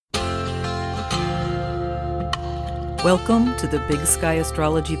Welcome to the Big Sky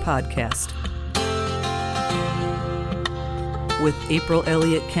Astrology Podcast with April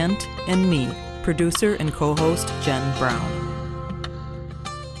Elliott Kent and me, producer and co-host Jen Brown.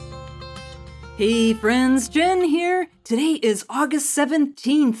 Hey friends, Jen here. Today is August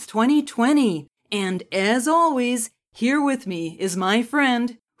 17th, 2020. And as always, here with me is my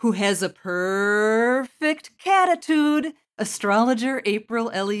friend who has a perfect catitude, astrologer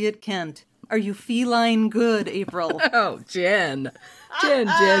April Elliott Kent. Are you feline good, April? Oh, Jen. Jen.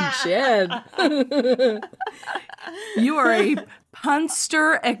 You are a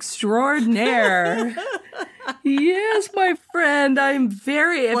punster extraordinaire. Yes, my friend. I'm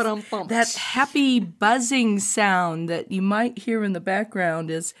very... That happy buzzing sound that you might hear in the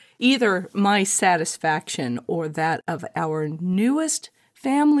background is either my satisfaction or that of our newest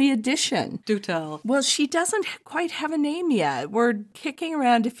family edition. Do tell. Well, she doesn't quite have a name yet. We're kicking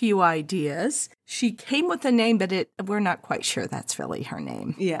around a few ideas. She came with a name, but we're not quite sure that's really her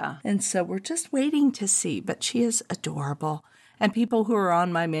name. Yeah. And so we're just waiting to see, but she is adorable. And people who are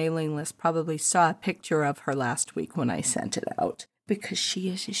on my mailing list probably saw a picture of her last week when I sent it out, because she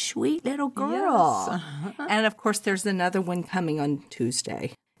is a sweet little girl. Yes. And of course, there's another one coming on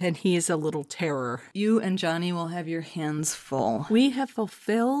Tuesday. And he is a little terror. You and Johnny will have your hands full. We have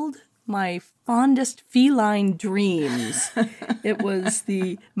fulfilled my fondest feline dreams. It was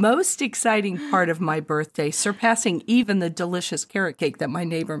the most exciting part of my birthday, surpassing even the delicious carrot cake that my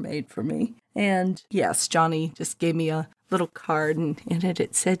neighbor made for me. And yes, Johnny just gave me a little card, and in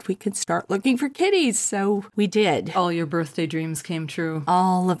it said we could start looking for kitties. So we did. All your birthday dreams came true.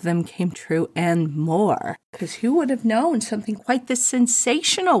 All of them came true and more. Because who would have known something quite this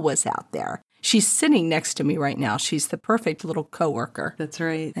sensational was out there? She's sitting next to me right now. She's the perfect little coworker. That's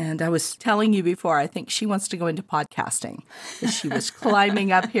right. And I was telling you before, I think she wants to go into podcasting. She was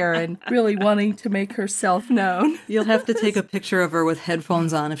climbing up here and really wanting to make herself known. You'll have to take a picture of her with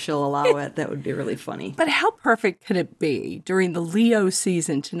headphones on if she'll allow it. That would be really funny. But how perfect could it be during the Leo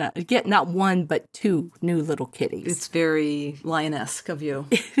season to get not one, but two new little kitties? It's very lionesque of you.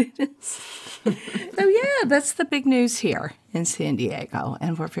 So yeah, that's the big news here in San Diego.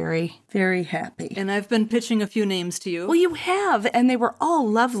 And we're very, very happy. And I've been pitching a few names to you. Well, you have, and they were all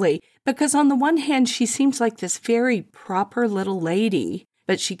lovely. Because on the one hand, she seems like this very proper little lady,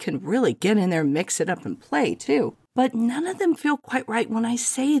 but she can really get in there, mix it up, and play, too. But none of them feel quite right when I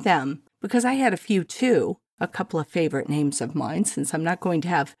say them, because I had a few, too. A couple of favorite names of mine, since I'm not going to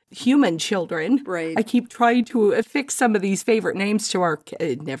have human children. Right. I keep trying to affix some of these favorite names to our...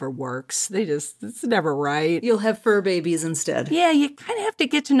 It never works. It's never right. You'll have fur babies instead. Yeah, you kind of have to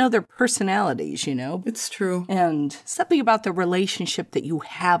get to know their personalities, you know? It's true. And something about the relationship that you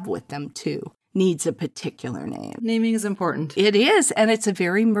have with them, too, needs a particular name. Naming is important. It is, and it's a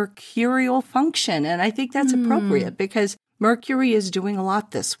very mercurial function, and I think that's appropriate, because Mercury is doing a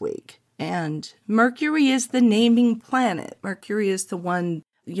lot this week. And Mercury is the naming planet. Mercury is the one,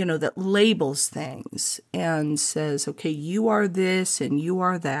 that labels things and says, okay, you are this and you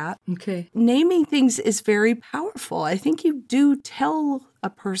are that. Okay. Naming things is very powerful. I think you do tell a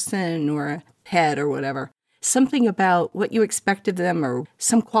person or a pet or whatever something about what you expect of them or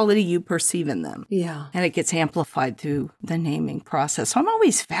some quality you perceive in them. Yeah. And it gets amplified through the naming process. So I'm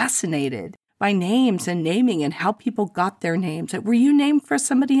always fascinated by names and naming and how people got their names. Were you named for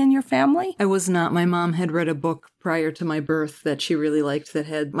somebody in your family? I was not. My mom had read a book prior to my birth that she really liked that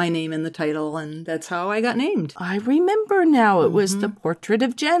had my name in the title, and that's how I got named. I remember now. It was The Portrait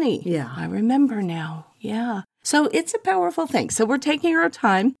of Jenny. Yeah. I remember now. Yeah. So it's a powerful thing. So we're taking our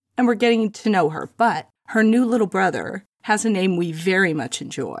time and we're getting to know her. But her new little brother has a name we very much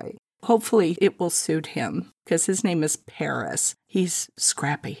enjoy. Hopefully it will suit him, because his name is Paris. He's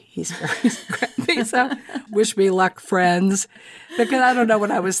scrappy. He's very scrappy. So wish me luck, friends. Because I don't know what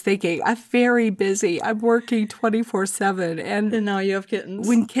I was thinking. I'm very busy. I'm working 24/7. And now you have kittens.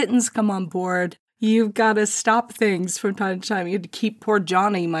 When kittens come on board, you've got to stop things from time to time. You have to keep poor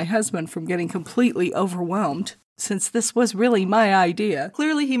Johnny, my husband, from getting completely overwhelmed, since this was really my idea.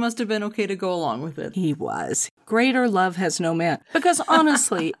 Clearly, he must have been okay to go along with it. He was. Greater love has no man. Because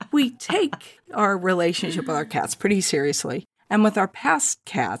honestly, we take our relationship with our cats pretty seriously. And with our past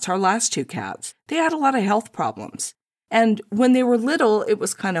cats, our last two cats, they had a lot of health problems. And when they were little, it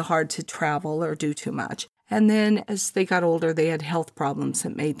was kind of hard to travel or do too much. And then as they got older, they had health problems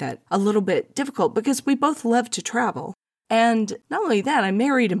that made that a little bit difficult, because we both love to travel. And not only that, I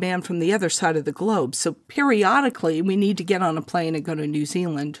married a man from the other side of the globe. So periodically, we need to get on a plane and go to New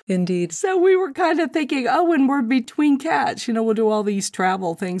Zealand. Indeed. So we were kind of thinking, when we're between cats, we'll do all these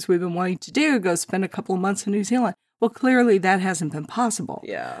travel things we've been wanting to do, go spend a couple of months in New Zealand. Well, clearly that hasn't been possible.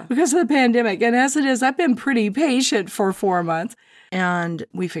 Yeah. Because of the pandemic. And as it is, I've been pretty patient for 4 months. And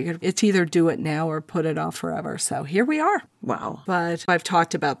we figured it's either do it now or put it off forever. So here we are. Wow. But I've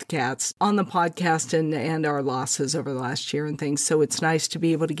talked about the cats on the podcast and our losses over the last year and things. So it's nice to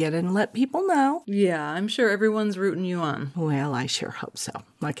be able to get in and let people know. Yeah, I'm sure everyone's rooting you on. Well, I sure hope so.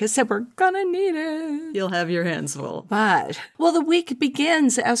 Like I said, we're going to need it. You'll have your hands full. But, well, the week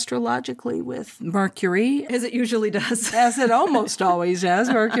begins astrologically with Mercury. As it usually does. As it almost always does.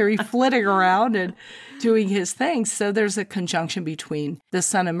 Mercury flitting around and doing his thing. So there's a conjunction between the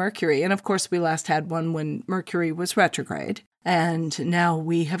Sun and Mercury. And of course, we last had one when Mercury was retrograde. And now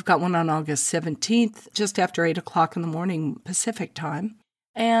we have got one on August 17th, just after 8 o'clock in the morning Pacific time.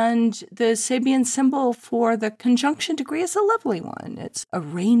 And the Sabian symbol for the conjunction degree is a lovely one. It's a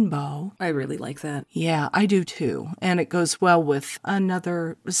rainbow. I really like that. Yeah, I do too. And it goes well with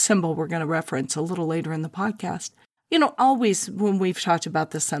another symbol we're going to reference a little later in the podcast. You know, always when we've talked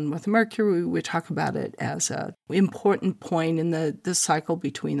about the Sun with Mercury, we talk about it as an important point in the cycle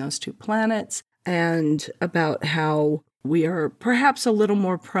between those two planets, and about how we are perhaps a little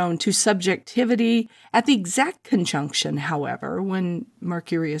more prone to subjectivity at the exact conjunction, however, when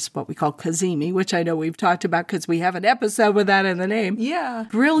Mercury is what we call cazimi, which I know we've talked about because we have an episode with that in the name. Yeah.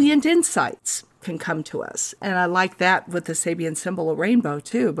 Brilliant insights can come to us. And I like that with the Sabian symbol, a rainbow,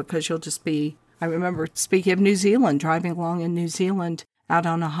 too, because you'll just be... I remember, speaking of New Zealand, driving along in New Zealand out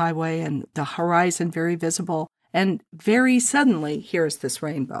on a highway and the horizon very visible. And very suddenly, here's this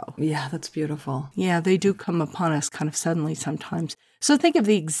rainbow. Yeah, that's beautiful. Yeah, they do come upon us kind of suddenly sometimes. So think of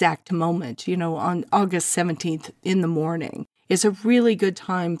the exact moment, you know, on August 17th in the morning is a really good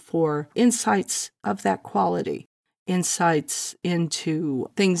time for insights of that quality, insights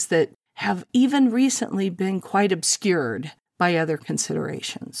into things that have even recently been quite obscured by other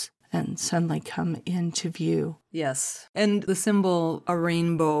considerations, and suddenly come into view. Yes. And the symbol, a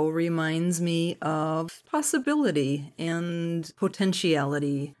rainbow, reminds me of possibility and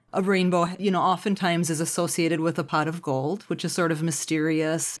potentiality. A rainbow, you know, oftentimes is associated with a pot of gold, which is sort of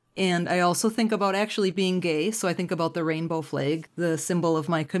mysterious. And I also think about actually being gay. So I think about the rainbow flag, the symbol of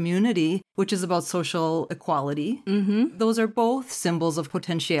my community, which is about social equality. Mm-hmm. Those are both symbols of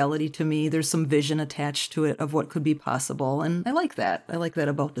potentiality to me. There's some vision attached to it of what could be possible. And I like that. I like that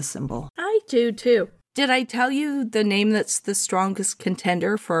about the symbol. I do too. Did I tell you the name that's the strongest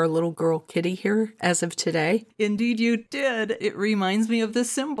contender for our little girl Kitty here as of today? Indeed you did. It reminds me of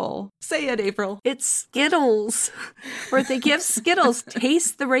this symbol. Say it, April. It's Skittles. We're thinking of Skittles.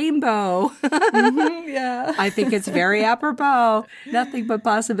 Taste the rainbow. Yeah. I think it's very apropos. Nothing but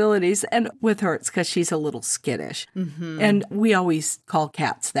possibilities. And with her, it's because she's a little skittish. Mm-hmm. And we always call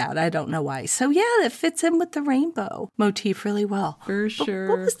cats that. I don't know why. So yeah, it fits in with the rainbow motif really well. For sure.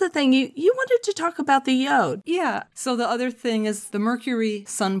 What was the thing? You wanted to talk about the Yod. Yeah. So the other thing is the Mercury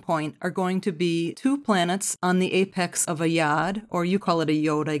Sun point are going to be two planets on the apex of a Yod, or you call it a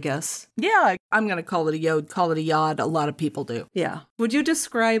Yod, I guess. Yeah, I'm going to call it a Yod, call it a Yod. A lot of people do. Yeah. Would you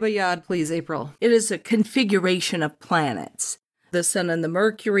describe a Yod, please, April? It is a configuration of planets. The Sun and the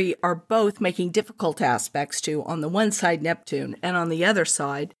Mercury are both making difficult aspects to, on the one side, Neptune, and on the other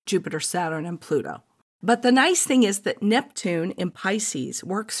side, Jupiter, Saturn, and Pluto. But the nice thing is that Neptune in Pisces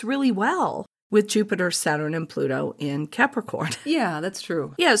works really well with Jupiter, Saturn, and Pluto in Capricorn. Yeah, that's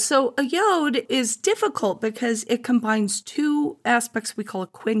true. Yeah, so a Yod is difficult because it combines two aspects we call a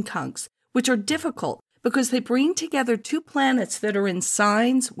quincunx, which are difficult because they bring together two planets that are in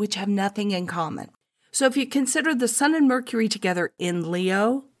signs which have nothing in common. So if you consider the Sun and Mercury together in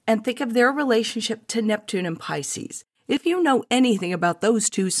Leo and think of their relationship to Neptune and Pisces, if you know anything about those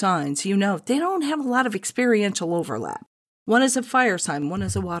two signs, you know they don't have a lot of experiential overlap. One is a fire sign, one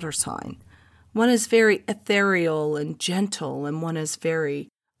is a water sign. One is very ethereal and gentle, and one is very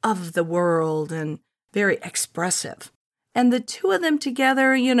of the world and very expressive. And the two of them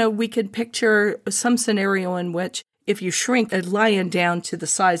together, you know, we could picture some scenario in which if you shrink a lion down to the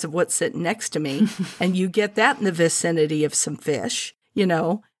size of what's sitting next to me, and you get that in the vicinity of some fish, you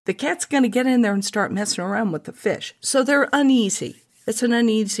know, the cat's going to get in there and start messing around with the fish. So they're uneasy. It's an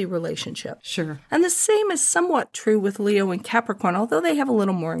uneasy relationship. Sure. And the same is somewhat true with Leo and Capricorn, although they have a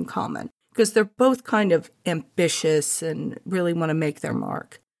little more in common, because they're both kind of ambitious and really want to make their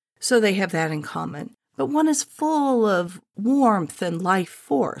mark. So they have that in common. But one is full of warmth and life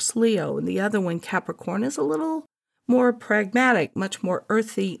force, Leo, and the other one, Capricorn, is a little more pragmatic, much more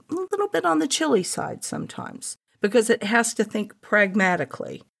earthy, a little bit on the chilly side sometimes, because it has to think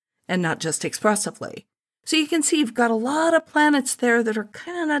pragmatically and not just expressively. So you can see you've got a lot of planets there that are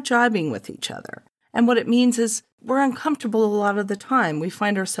kind of not jibing with each other. And what it means is we're uncomfortable a lot of the time. We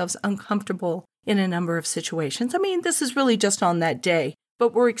find ourselves uncomfortable in a number of situations. I mean, this is really just on that day,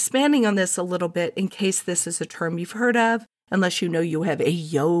 but we're expanding on this a little bit in case this is a term you've heard of, unless you know you have a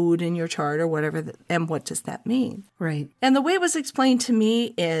yod in your chart or whatever, and what does that mean? Right. And the way it was explained to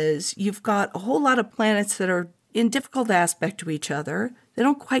me is you've got a whole lot of planets that are in difficult aspect to each other. They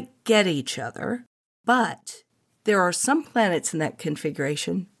don't quite get each other, but there are some planets in that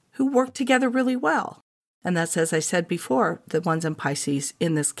configuration who work together really well. And that's, as I said before, the ones in Pisces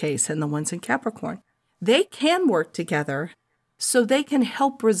in this case and the ones in Capricorn. They can work together so they can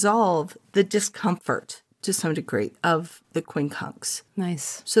help resolve the discomfort to some degree of the quincunx.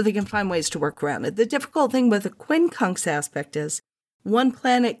 Nice. So they can find ways to work around it. The difficult thing with the quincunx aspect is one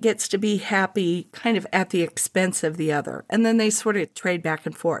planet gets to be happy kind of at the expense of the other, and then they sort of trade back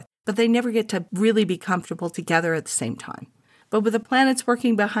and forth. But they never get to really be comfortable together at the same time. But with the planets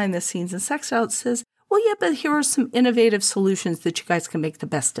working behind the scenes and sextile, it says, well, yeah, but here are some innovative solutions that you guys can make the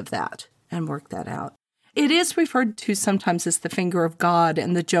best of that and work that out. It is referred to sometimes as the finger of God,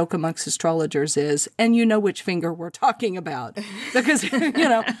 and the joke amongst astrologers is, and you know which finger we're talking about. Because,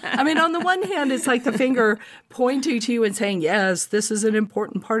 I mean, on the one hand, it's like the finger pointing to you and saying, yes, this is an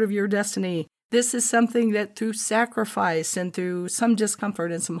important part of your destiny. This is something that through sacrifice and through some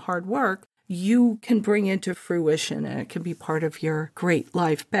discomfort and some hard work, you can bring into fruition, and it can be part of your great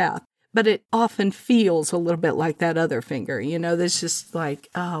life path. But it often feels a little bit like that other finger. There's just like,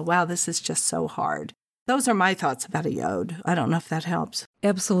 oh, wow, this is just so hard. Those are my thoughts about a yod. I don't know if that helps.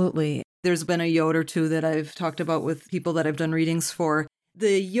 Absolutely. There's been a yod or two that I've talked about with people that I've done readings for.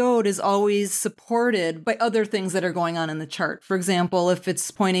 The yod is always supported by other things that are going on in the chart. For example, if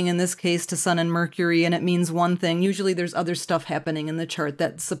it's pointing in this case to Sun and Mercury and it means one thing, usually there's other stuff happening in the chart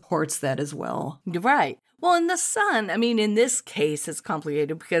that supports that as well. Right. Well, in the Sun, I mean, in this case, it's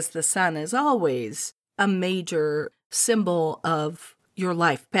complicated because the Sun is always a major symbol of your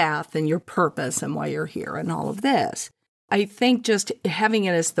life path and your purpose and why you're here and all of this. I think just having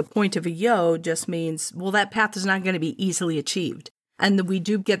it as the point of a yod just means, well, that path is not going to be easily achieved. And we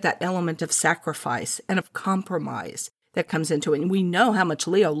do get that element of sacrifice and of compromise that comes into it. And we know how much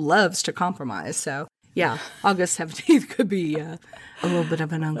Leo loves to compromise. So, yeah, August 17th could be a little bit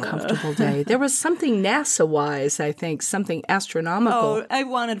of an uncomfortable day. There was something NASA-wise, I think, something astronomical. Oh, I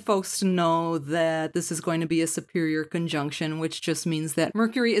wanted folks to know that this is going to be a superior conjunction, which just means that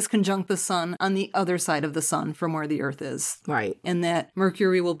Mercury is conjunct the Sun on the other side of the Sun from where the Earth is. Right. And that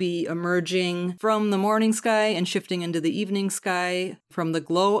Mercury will be emerging from the morning sky and shifting into the evening sky from the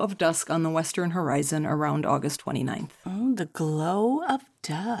glow of dusk on the western horizon around August 29th. Oh, the glow of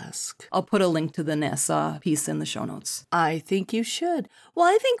dusk. I'll put a link to the NASA piece in the show notes. I think you should. Well,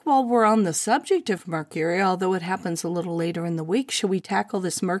 I think while we're on the subject of Mercury, although it happens a little later in the week, should we tackle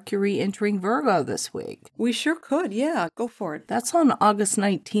this Mercury entering Virgo this week? We sure could. Yeah, go for it. That's on August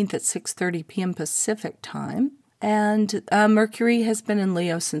 19th at 6:30 p.m. Pacific time. And Mercury has been in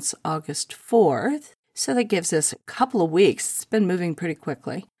Leo since August 4th. So that gives us a couple of weeks. It's been moving pretty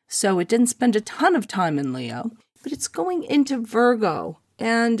quickly. So it didn't spend a ton of time in Leo, but it's going into Virgo.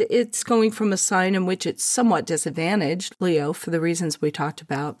 And it's going from a sign in which it's somewhat disadvantaged, Leo, for the reasons we talked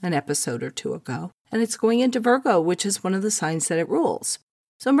about an episode or two ago. And it's going into Virgo, which is one of the signs that it rules.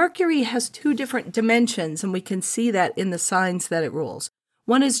 So Mercury has two different dimensions, and we can see that in the signs that it rules.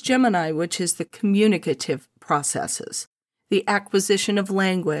 One is Gemini, which is the communicative processes, the acquisition of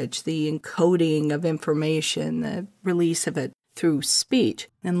language, the encoding of information, the release of it through speech.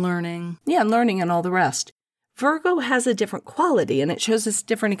 And learning. Yeah, and learning and all the rest. Virgo has a different quality, and it shows us a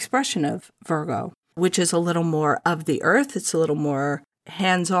different expression of Virgo, which is a little more of the earth. It's a little more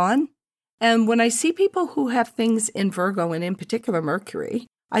hands-on. And when I see people who have things in Virgo, and in particular Mercury,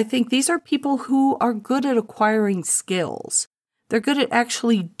 I think these are people who are good at acquiring skills. They're good at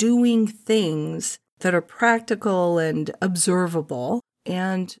actually doing things that are practical and observable,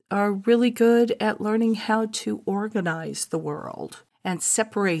 and are really good at learning how to organize the world and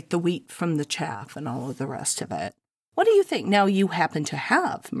separate the wheat from the chaff and all of the rest of it. What do you think? Now, you happen to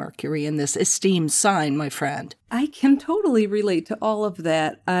have Mercury in this esteemed sign, my friend. I can totally relate to all of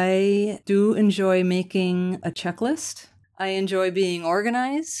that. I do enjoy making a checklist. I enjoy being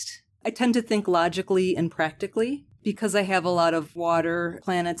organized. I tend to think logically and practically. Because I have a lot of water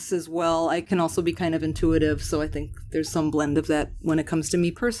planets as well, I can also be kind of intuitive, so I think there's some blend of that when it comes to me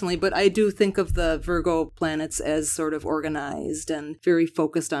personally. But I do think of the Virgo planets as sort of organized and very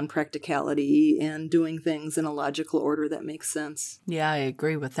focused on practicality and doing things in a logical order that makes sense. Yeah, I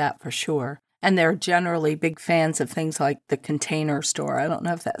agree with that for sure. And they're generally big fans of things like the Container Store. I don't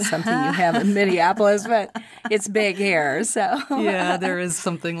know if that's something you have in Minneapolis, but it's big here. So yeah, there is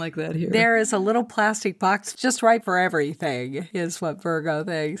something like that here. There is a little plastic box just right for everything, is what Virgo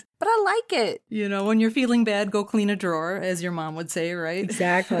thinks. But I like it. You know, when you're feeling bad, go clean a drawer, as your mom would say, right?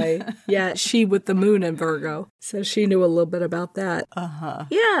 Exactly. Yeah, she with the moon in Virgo. So she knew a little bit about that. Uh-huh.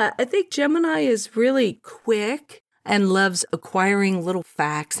 Yeah, I think Gemini is really quick and loves acquiring little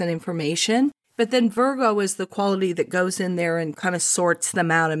facts and information. But then Virgo is the quality that goes in there and kind of sorts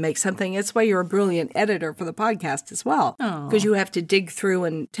them out and makes something. That's why you're a brilliant editor for the podcast as well. Because you have to dig through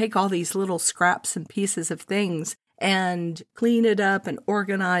and take all these little scraps and pieces of things and clean it up and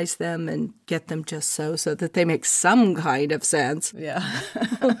organize them and get them just so that they make some kind of sense. Yeah.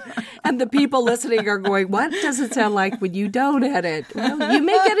 And the people listening are going, what does it sound like when you don't edit? Well, you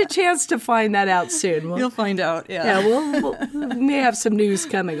may get a chance to find that out soon. You'll find out, Yeah, we may have some news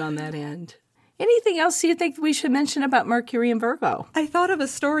coming on that end. Anything else you think we should mention about Mercury and Virgo? I thought of a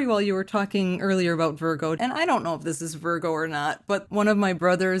story while you were talking earlier about Virgo, and I don't know if this is Virgo or not, but one of my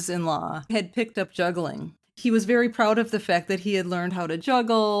brothers-in-law had picked up juggling. He was very proud of the fact that he had learned how to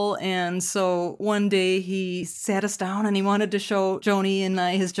juggle, and so one day he sat us down and he wanted to show Joni and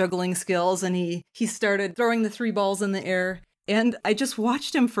I his juggling skills, and he started throwing the 3 balls in the air. And I just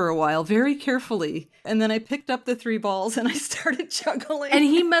watched him for a while very carefully. And then I picked up the 3 balls and I started juggling. And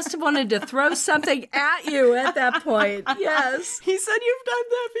he must have wanted to throw something at you at that point. Yes. He said, you've done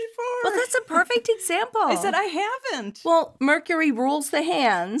that before. Well, that's a perfect example. I said, I haven't. Well, Mercury rules the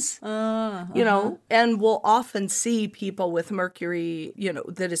hands, you know, and we'll often see people with Mercury, you know,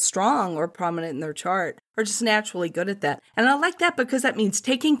 that is strong or prominent in their chart are just naturally good at that. And I like that because that means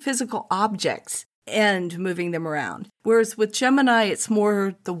taking physical objects and moving them around. Whereas with Gemini, it's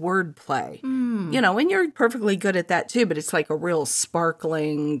more the wordplay. You know, and you're perfectly good at that too, but it's like a real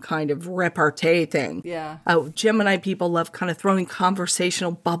sparkling kind of repartee thing. Yeah. Gemini people love kind of throwing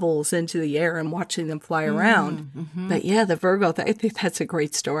conversational bubbles into the air and watching them fly around. But yeah, the Virgo, I think that's a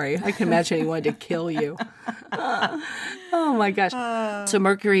great story. I can imagine he wanted to kill you. Oh my gosh. So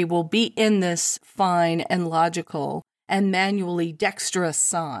Mercury will be in this fine and logical and manually dexterous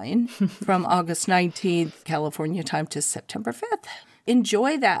sign from August 19th, California time, to September 5th.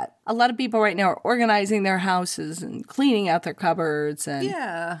 Enjoy that. A lot of people right now are organizing their houses and cleaning out their cupboards and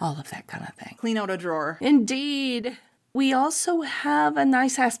all of that kind of thing. Clean out a drawer. Indeed. We also have a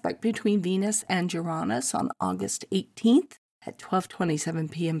nice aspect between Venus and Uranus on August 18th at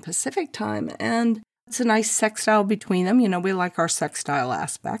 12:27 p.m. Pacific time, and it's a nice sextile between them. You know, we like our sextile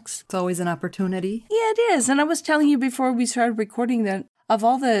aspects. It's always an opportunity. Yeah, it is. And I was telling you before we started recording that of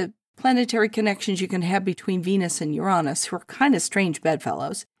all the planetary connections you can have between Venus and Uranus, who are kind of strange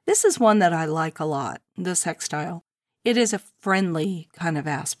bedfellows, this is one that I like a lot, the sextile. It is a friendly kind of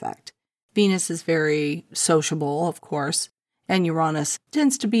aspect. Venus is very sociable, of course, and Uranus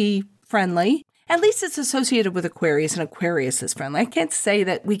tends to be friendly. At least it's associated with Aquarius, and Aquarius is friendly. I can't say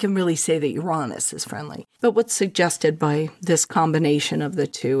that we can really say that Uranus is friendly. But what's suggested by this combination of the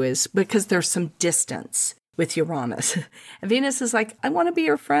two is because there's some distance with Uranus. And Venus is like, I want to be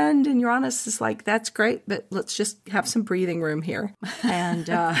your friend. And Uranus is like, that's great, but let's just have some breathing room here. And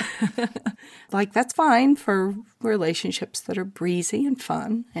like, that's fine for relationships that are breezy and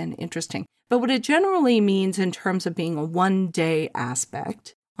fun and interesting. But what it generally means in terms of being a one-day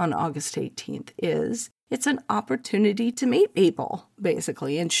aspect on August 18th is it's an opportunity to meet people,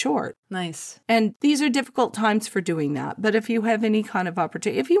 basically, in short. Nice. And these are difficult times for doing that. But if you have any kind of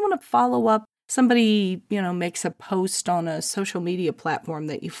opportunity, if you want to follow up, somebody, you know, makes a post on a social media platform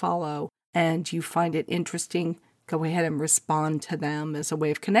that you follow and you find it interesting, go ahead and respond to them as a way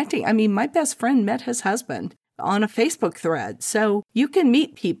of connecting. I mean, my best friend met his husband on a Facebook thread. So you can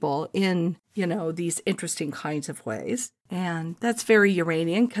meet people in, you know, these interesting kinds of ways. And that's very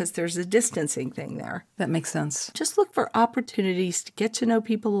Uranian because there's a distancing thing there. That makes sense. Just look for opportunities to get to know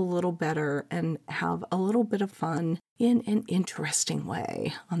people a little better and have a little bit of fun in an interesting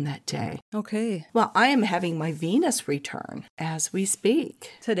way on that day. Okay. Well, I am having my Venus return as we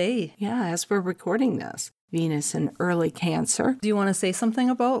speak. Today. Yeah, as we're recording this. Venus in early Cancer. Do you want to say something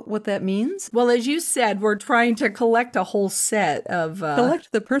about what that means? Well, as you said, we're trying to collect a whole set of...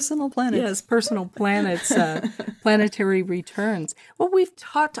 collect the personal planets. Yes, personal planets, planetary returns. Well, we've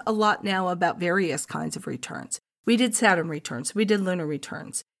talked a lot now about various kinds of returns. We did Saturn returns. We did lunar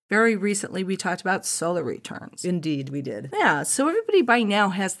returns. Very recently, we talked about solar returns. Indeed, we did. Yeah, so everybody by now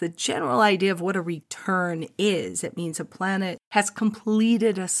has the general idea of what a return is. It means a planet has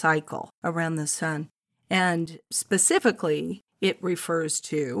completed a cycle around the sun. And specifically, it refers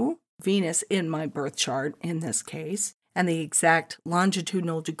to Venus in my birth chart in this case, and the exact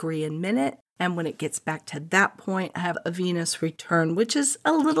longitudinal degree in minute And when it gets back to that point, I have a Venus return, which is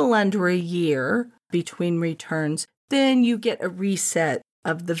a little under a year between returns. Then you get a reset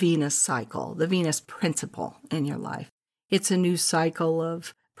of the Venus cycle, the Venus principle in your life. It's a new cycle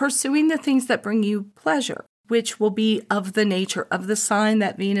of pursuing the things that bring you pleasure, which will be of the nature of the sign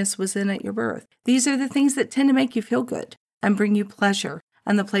that Venus was in at your birth. These are the things that tend to make you feel good and bring you pleasure,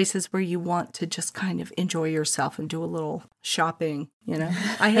 and the places where you want to just kind of enjoy yourself and do a little shopping,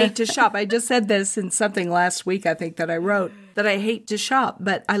 I hate to shop. I just said this in something last week, I think, that I wrote, that I hate to shop,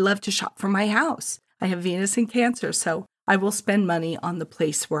 but I love to shop for my house. I have Venus in Cancer, so I will spend money on the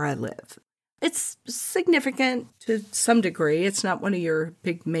place where I live. It's significant to some degree. It's not one of your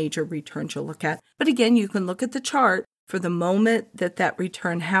big major returns you'll look at. But again, you can look at the chart for the moment that that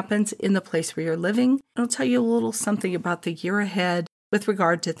return happens in the place where you're living. It'll tell you a little something about the year ahead with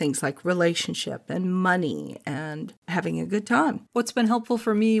regard to things like relationship and money and having a good time. What's been helpful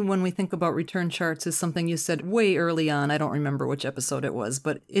for me when we think about return charts is something you said way early on. I don't remember which episode it was,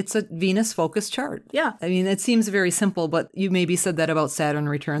 but it's a Venus-focused chart. Yeah. I mean, it seems very simple, but you maybe said that about Saturn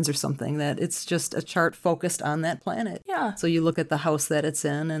returns or something, that it's just a chart focused on that planet. Yeah. So you look at the house that it's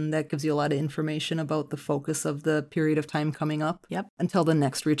in, and that gives you a lot of information about the focus of the period of time coming up. Yep. Until the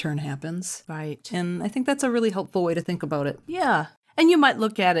next return happens. Right. And I think that's a really helpful way to think about it. Yeah. And you might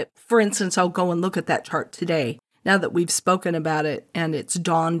look at it, for instance, I'll go and look at that chart today, now that we've spoken about it and it's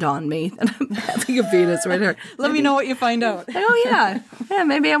dawned on me that I'm having a Venus right here. Let me know what you find out. Oh, yeah. Yeah,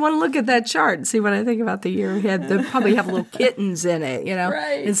 maybe I want to look at that chart and see what I think about the year ahead. They'll probably have little kittens in it,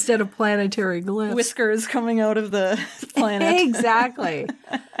 Right. instead of planetary glyphs. Whiskers coming out of the planet. Exactly.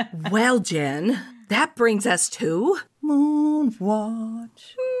 Well, Jen, that brings us to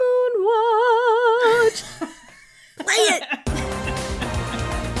Moonwatch. Moonwatch. Play it.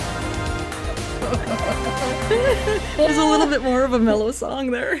 It was a little bit more of a mellow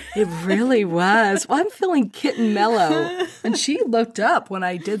song there. It really was. Well, I'm feeling kitten mellow. And she looked up when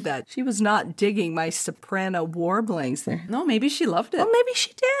I did that. She was not digging my soprano warblings there. No, maybe she loved it. Well, maybe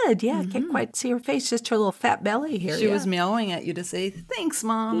she did. Yeah, I can't quite see her face, just her little fat belly here. She was meowing at you to say, thanks,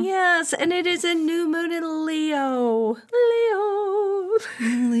 Mom. Yes, and it is a new moon in Leo.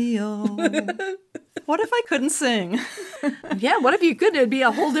 Leo. What if I couldn't sing? Yeah, what if you could? It'd be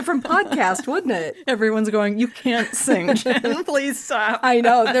a whole different podcast, wouldn't it? Everyone's going, you can't sing, Jen. Please stop. I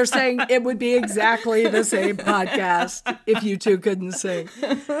know. They're saying it would be exactly the same podcast if you two couldn't sing.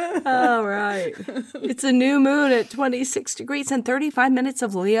 All right. It's a new moon at 26 degrees and 35 minutes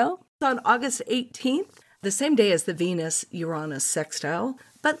of Leo. It's on August 18th, the same day as the Venus-Uranus sextile,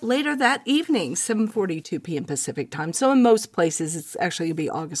 but later that evening, 7:42 p.m. Pacific time. So in most places, it's actually going to be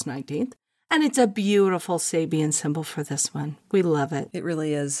August 19th. And it's a beautiful Sabian symbol for this one. We love it. It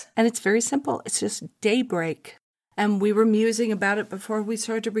really is. And it's very simple. It's just daybreak. And we were musing about it before we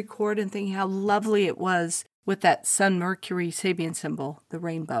started to record and thinking how lovely it was with that Sun-Mercury Sabian symbol, the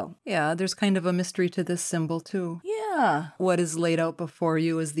rainbow. Yeah, there's kind of a mystery to this symbol, too. Yeah. What is laid out before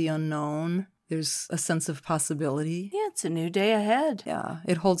you is the unknown. There's a sense of possibility. Yeah, it's a new day ahead. Yeah,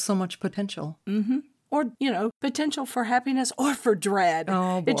 it holds so much potential. Mm-hmm. Or, potential for happiness or for dread.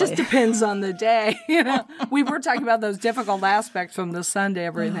 Oh, boy. It just depends on the day. We were talking about those difficult aspects from the sun to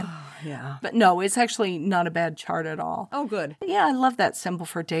everything. Yeah. But no, it's actually not a bad chart at all. Oh, good. Yeah, I love that symbol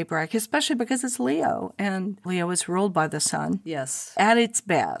for daybreak, especially because it's Leo, and Leo is ruled by the sun. Yes. At its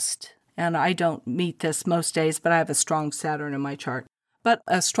best. And I don't meet this most days, but I have a strong Saturn in my chart. But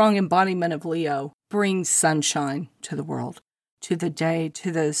a strong embodiment of Leo brings sunshine to the world, to the day,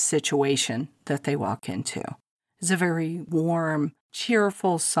 to the situation that they walk into. It's a very warm,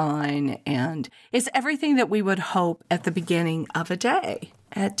 cheerful sign, and it's everything that we would hope at the beginning of a day,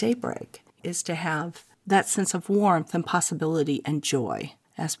 at daybreak, is to have that sense of warmth and possibility and joy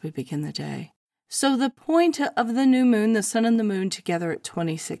as we begin the day. So the point of the new moon, the sun and the moon together at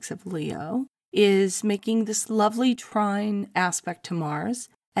 26 of Leo, is making this lovely trine aspect to Mars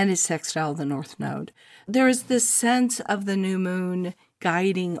and is sextile the North Node. There is this sense of the new moon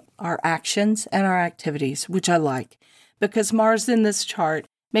guiding our actions and our activities, which I like, because Mars in this chart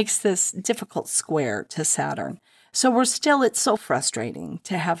makes this difficult square to Saturn. So it's so frustrating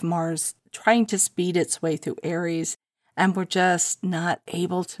to have Mars trying to speed its way through Aries, and we're just not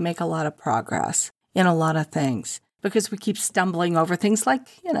able to make a lot of progress in a lot of things because we keep stumbling over things like,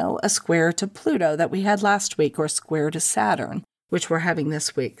 a square to Pluto that we had last week or a square to Saturn, which we're having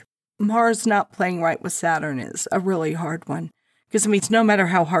this week. Mars not playing right with Saturn is a really hard one because it means no matter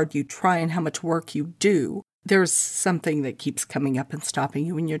how hard you try and how much work you do, there's something that keeps coming up and stopping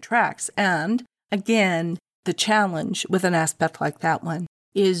you in your tracks. And again, the challenge with an aspect like that one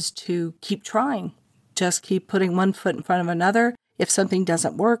is to keep trying. Just keep putting one foot in front of another. If something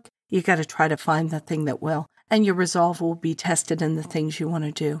doesn't work, You got to try to find the thing that will, and your resolve will be tested in the things you want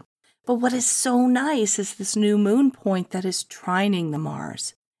to do. But what is so nice is this new moon point that is trining the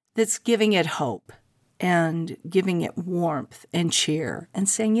Mars, that's giving it hope and giving it warmth and cheer and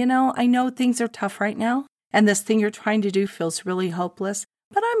saying, I know things are tough right now, and this thing you're trying to do feels really hopeless,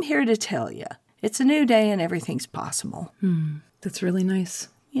 but I'm here to tell you, it's a new day and everything's possible. That's really nice.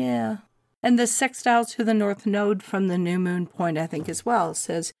 Yeah. And the sextile to the North Node from the new moon point, I think, as well,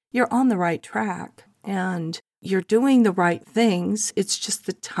 says you're on the right track and you're doing the right things. It's just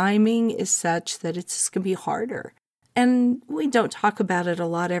the timing is such that it's just going to be harder. And we don't talk about it a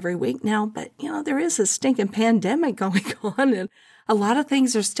lot every week now, but, there is a stinking pandemic going on and a lot of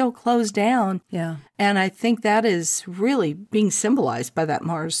things are still closed down. Yeah. And I think that is really being symbolized by that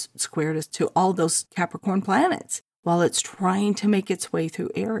Mars square to all those Capricorn planets while it's trying to make its way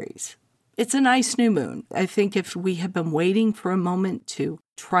through Aries. It's a nice new moon. I think if we have been waiting for a moment to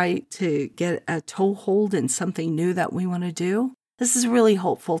try to get a toehold in something new that we want to do, this is a really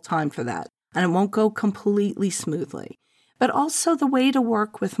hopeful time for that. And it won't go completely smoothly. But also the way to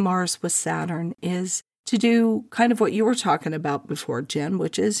work with Mars with Saturn is to do kind of what you were talking about before, Jen,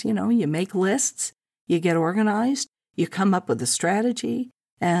 which is, you make lists, you get organized, you come up with a strategy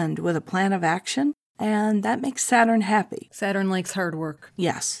and with a plan of action, and that makes Saturn happy. Saturn likes hard work.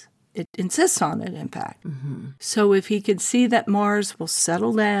 Yes. It insists on it, in fact. So if he could see that Mars will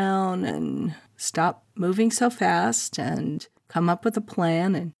settle down and stop moving so fast and come up with a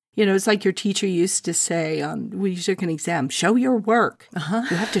plan, and, it's like your teacher used to say when you took an exam, show your work.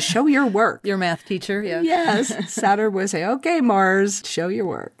 You have to show your work. Your math teacher, yeah. Yes. Saturn would say, okay, Mars, show your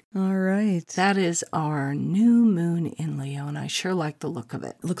work. All right. That is our new moon in Leo, and I sure like the look of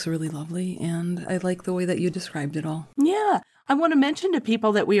it. It looks really lovely, and I like the way that you described it all. Yeah. I want to mention to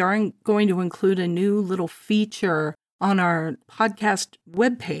people that we are going to include a new little feature on our podcast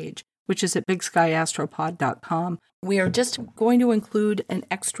webpage, which is at bigskyastropod.com. We are just going to include an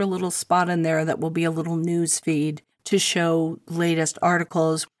extra little spot in there that will be a little news feed to show latest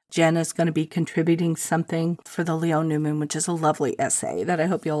articles. Jen is going to be contributing something for the Leo New Moon, which is a lovely essay that I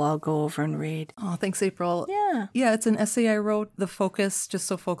hope you'll all go over and read. Oh, thanks, April. Yeah. Yeah, it's an essay I wrote. The focus, just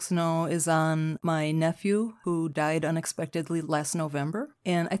so folks know, is on my nephew who died unexpectedly last November.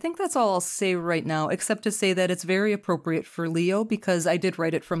 And I think that's all I'll say right now, except to say that it's very appropriate for Leo because I did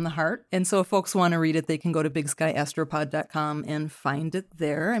write it from the heart. And so if folks want to read it, they can go to bigskyastropod.com and find it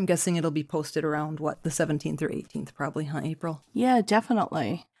there. I'm guessing it'll be posted around, the 17th or 18th probably, huh, April? Yeah,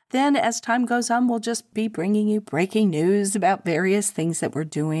 definitely. Then as time goes on, we'll just be bringing you breaking news about various things that we're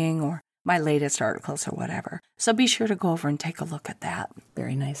doing or my latest articles or whatever. So be sure to go over and take a look at that.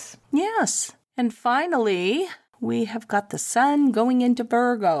 Very nice. Yes. And finally, we have got the sun going into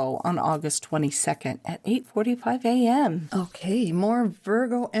Virgo on August 22nd at 8:45 a.m. Okay, more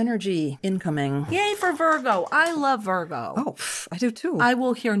Virgo energy incoming. Yay for Virgo. I love Virgo. Oh, I do too. I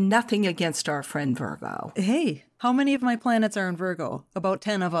will hear nothing against our friend Virgo. Hey, how many of my planets are in Virgo? About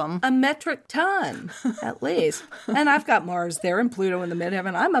 10 of them. A metric ton, at least. And I've got Mars there and Pluto in the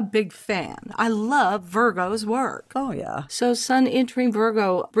midheaven. I'm a big fan. I love Virgo's work. Oh, yeah. So sun entering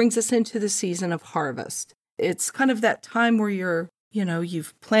Virgo brings us into the season of harvest. It's kind of that time where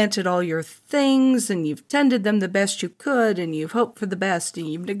you've planted all your things and you've tended them the best you could and you've hoped for the best and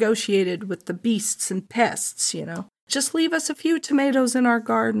you've negotiated with the beasts and pests, Just leave us a few tomatoes in our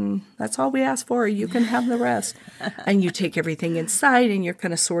garden. That's all we ask for. You can have the rest. And you take everything inside and you're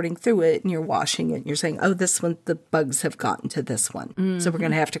kind of sorting through it and you're washing it. And you're saying, oh, this one, the bugs have gotten to this one. So we're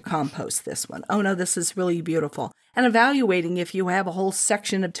going to have to compost this one. Oh, no, this is really beautiful. And evaluating if you have a whole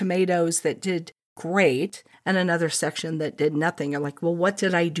section of tomatoes that did great and another section that did nothing. You're like, well, what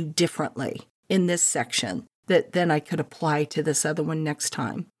did I do differently in this section that then I could apply to this other one next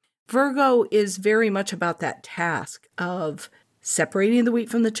time? Virgo is very much about that task of separating the wheat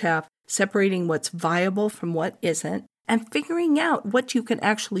from the chaff, separating what's viable from what isn't, and figuring out what you can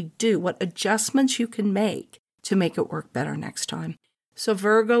actually do, what adjustments you can make to make it work better next time. So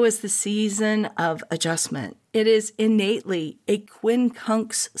Virgo is the season of adjustment. It is innately a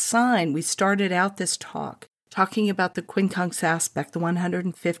quincunx sign. We started out this talk talking about the quincunx aspect, the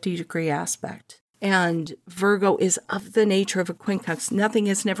 150-degree aspect. And Virgo is of the nature of a quincunx. Nothing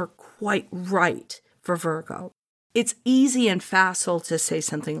is never quite right for Virgo. It's easy and facile to say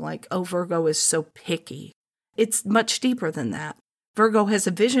something like, oh, Virgo is so picky. It's much deeper than that. Virgo has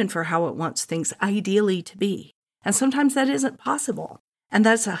a vision for how it wants things ideally to be. And sometimes that isn't possible. And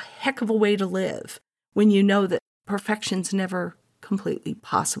that's a heck of a way to live when you know that perfection's never completely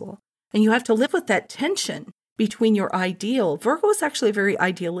possible. And you have to live with that tension between your ideal. Virgo is actually a very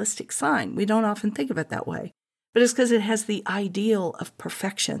idealistic sign. We don't often think of it that way. but it's because it has the ideal of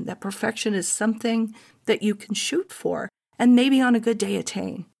perfection. That perfection is something that you can shoot for and maybe on a good day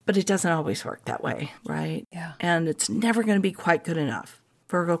attain. But it doesn't always work that way, right? Yeah. And it's never going to be quite good enough.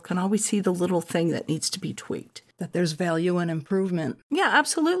 Virgo can always see the little thing that needs to be tweaked. That there's value and improvement. Yeah,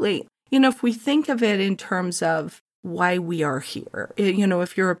 absolutely. If we think of it in terms of why we are here,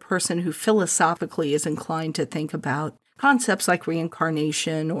 if you're a person who philosophically is inclined to think about concepts like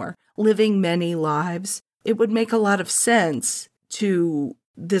reincarnation or living many lives, it would make a lot of sense to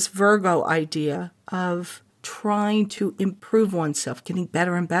this Virgo idea of trying to improve oneself, getting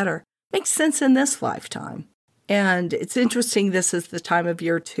better and better. Makes sense in this lifetime. And it's interesting, this is the time of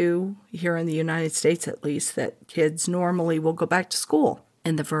year too, here in the United States at least, that kids normally will go back to school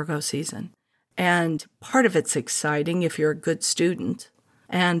in the Virgo season. And part of it's exciting if you're a good student.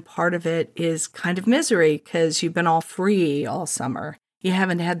 And part of it is kind of misery because you've been all free all summer. You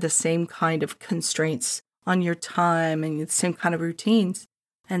haven't had the same kind of constraints on your time and the same kind of routines.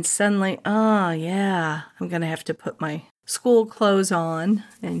 And suddenly, I'm going to have to put my school clothes on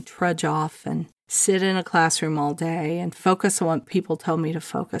and trudge off and sit in a classroom all day and focus on what people told me to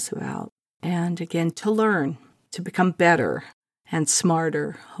focus about. And again, to learn, to become better and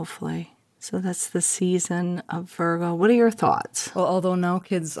smarter, hopefully. So that's the season of Virgo. What are your thoughts? Well, although now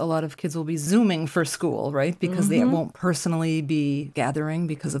a lot of kids will be Zooming for school, right? Because they won't personally be gathering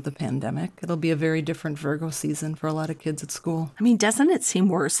because of the pandemic. It'll be a very different Virgo season for a lot of kids at school. I mean, doesn't it seem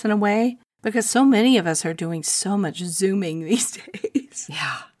worse in a way? Because so many of us are doing so much Zooming these days.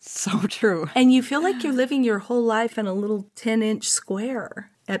 Yeah, so true. And you feel like you're living your whole life in a little 10-inch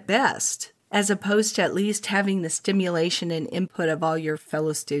square at best, as opposed to at least having the stimulation and input of all your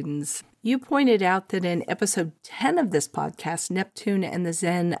fellow students. You pointed out that in episode 10 of this podcast, Neptune and the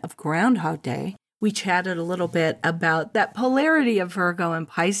Zen of Groundhog Day, we chatted a little bit about that polarity of Virgo and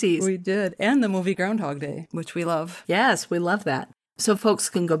Pisces. We did. And the movie Groundhog Day, which we love. Yes, we love that. So folks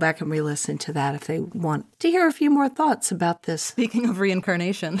can go back and re-listen to that if they want to hear a few more thoughts about this. Speaking of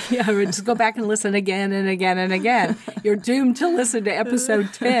reincarnation. Yeah, just go back and listen again and again and again. You're doomed to listen to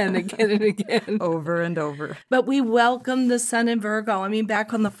episode 10 again and again. Over and over. But we welcome the sun in Virgo. I mean,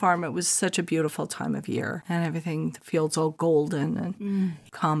 back on the farm, it was such a beautiful time of year. And everything, the fields all golden and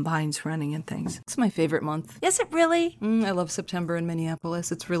combines running and things. It's my favorite month. Is it really? I love September in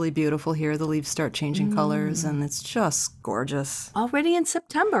Minneapolis. It's really beautiful here. The leaves start changing colors and it's just gorgeous. Already in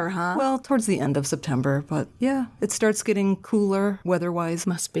September, huh? Well, towards the end of September, but yeah, it starts getting cooler weather-wise.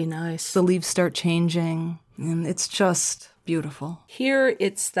 Must be nice. The leaves start changing, and it's just beautiful. Here,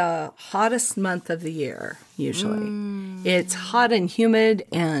 it's the hottest month of the year, usually. It's hot and humid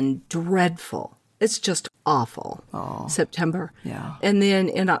and dreadful. It's just awful. Oh. September. Yeah. And then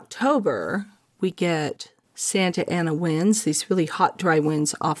in October, we get Santa Ana winds, these really hot, dry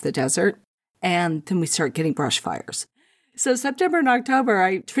winds off the desert, and then we start getting brush fires. So September and October,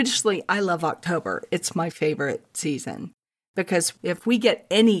 I love October. It's my favorite season because if we get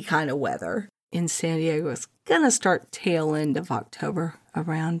any kind of weather in San Diego, it's going to start tail end of October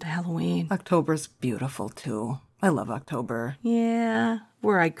around Halloween. October's beautiful too. I love October. Yeah,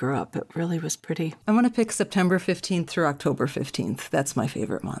 where I grew up, it really was pretty. I'm going to pick September 15th through October 15th. That's my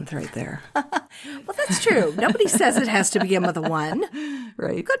favorite month right there. Well, that's true. Nobody says it has to begin with a 1.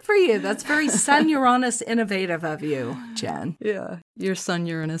 Right. Good for you. That's very Sun Uranus innovative of you, Jen. Yeah, your Sun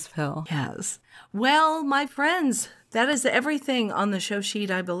Uranus pal. Yes. Well, my friends, that is everything on the show sheet,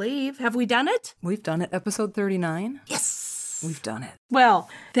 I believe. Have we done it? We've done it. Episode 39. Yes. We've done it. Well,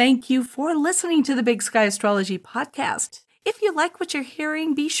 thank you for listening to the Big Sky Astrology Podcast. If you like what you're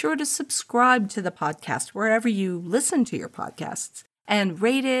hearing, be sure to subscribe to the podcast wherever you listen to your podcasts and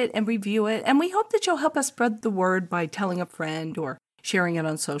rate it and review it. And we hope that you'll help us spread the word by telling a friend or sharing it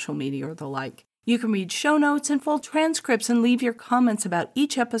on social media or the like. You can read show notes and full transcripts and leave your comments about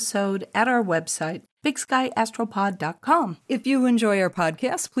each episode at our website, BigSkyAstropod.com. If you enjoy our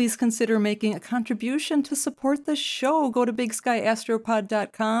podcast, please consider making a contribution to support the show. Go to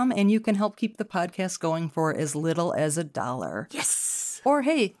BigSkyAstropod.com and you can help keep the podcast going for as little as $1. Yes! Or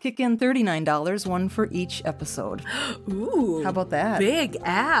hey, kick in $39, one for each episode. Ooh. How about that? Big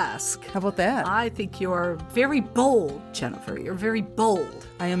ask. How about that? I think you're very bold, Jennifer. You're very bold.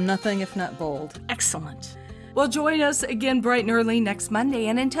 I am nothing if not bold. Excellent. Well, join us again bright and early next Monday.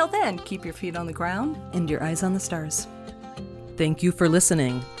 And until then, keep your feet on the ground And your eyes on the stars. Thank you for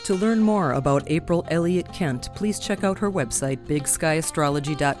listening. To learn more about April Elliott Kent, please check out her website,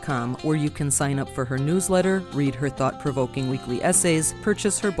 BigSkyAstrology.com, where you can sign up for her newsletter, read her thought-provoking weekly essays,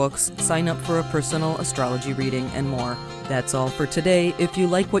 purchase her books, sign up for a personal astrology reading, and more. That's all for today. If you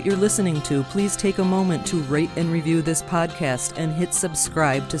like what you're listening to, please take a moment to rate and review this podcast and hit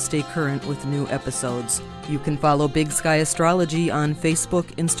subscribe to stay current with new episodes. You can follow Big Sky Astrology on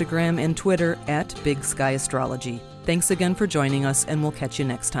Facebook, Instagram, and Twitter at Big Sky Astrology. Thanks again for joining us, and we'll catch you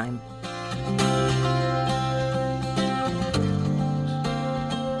next time.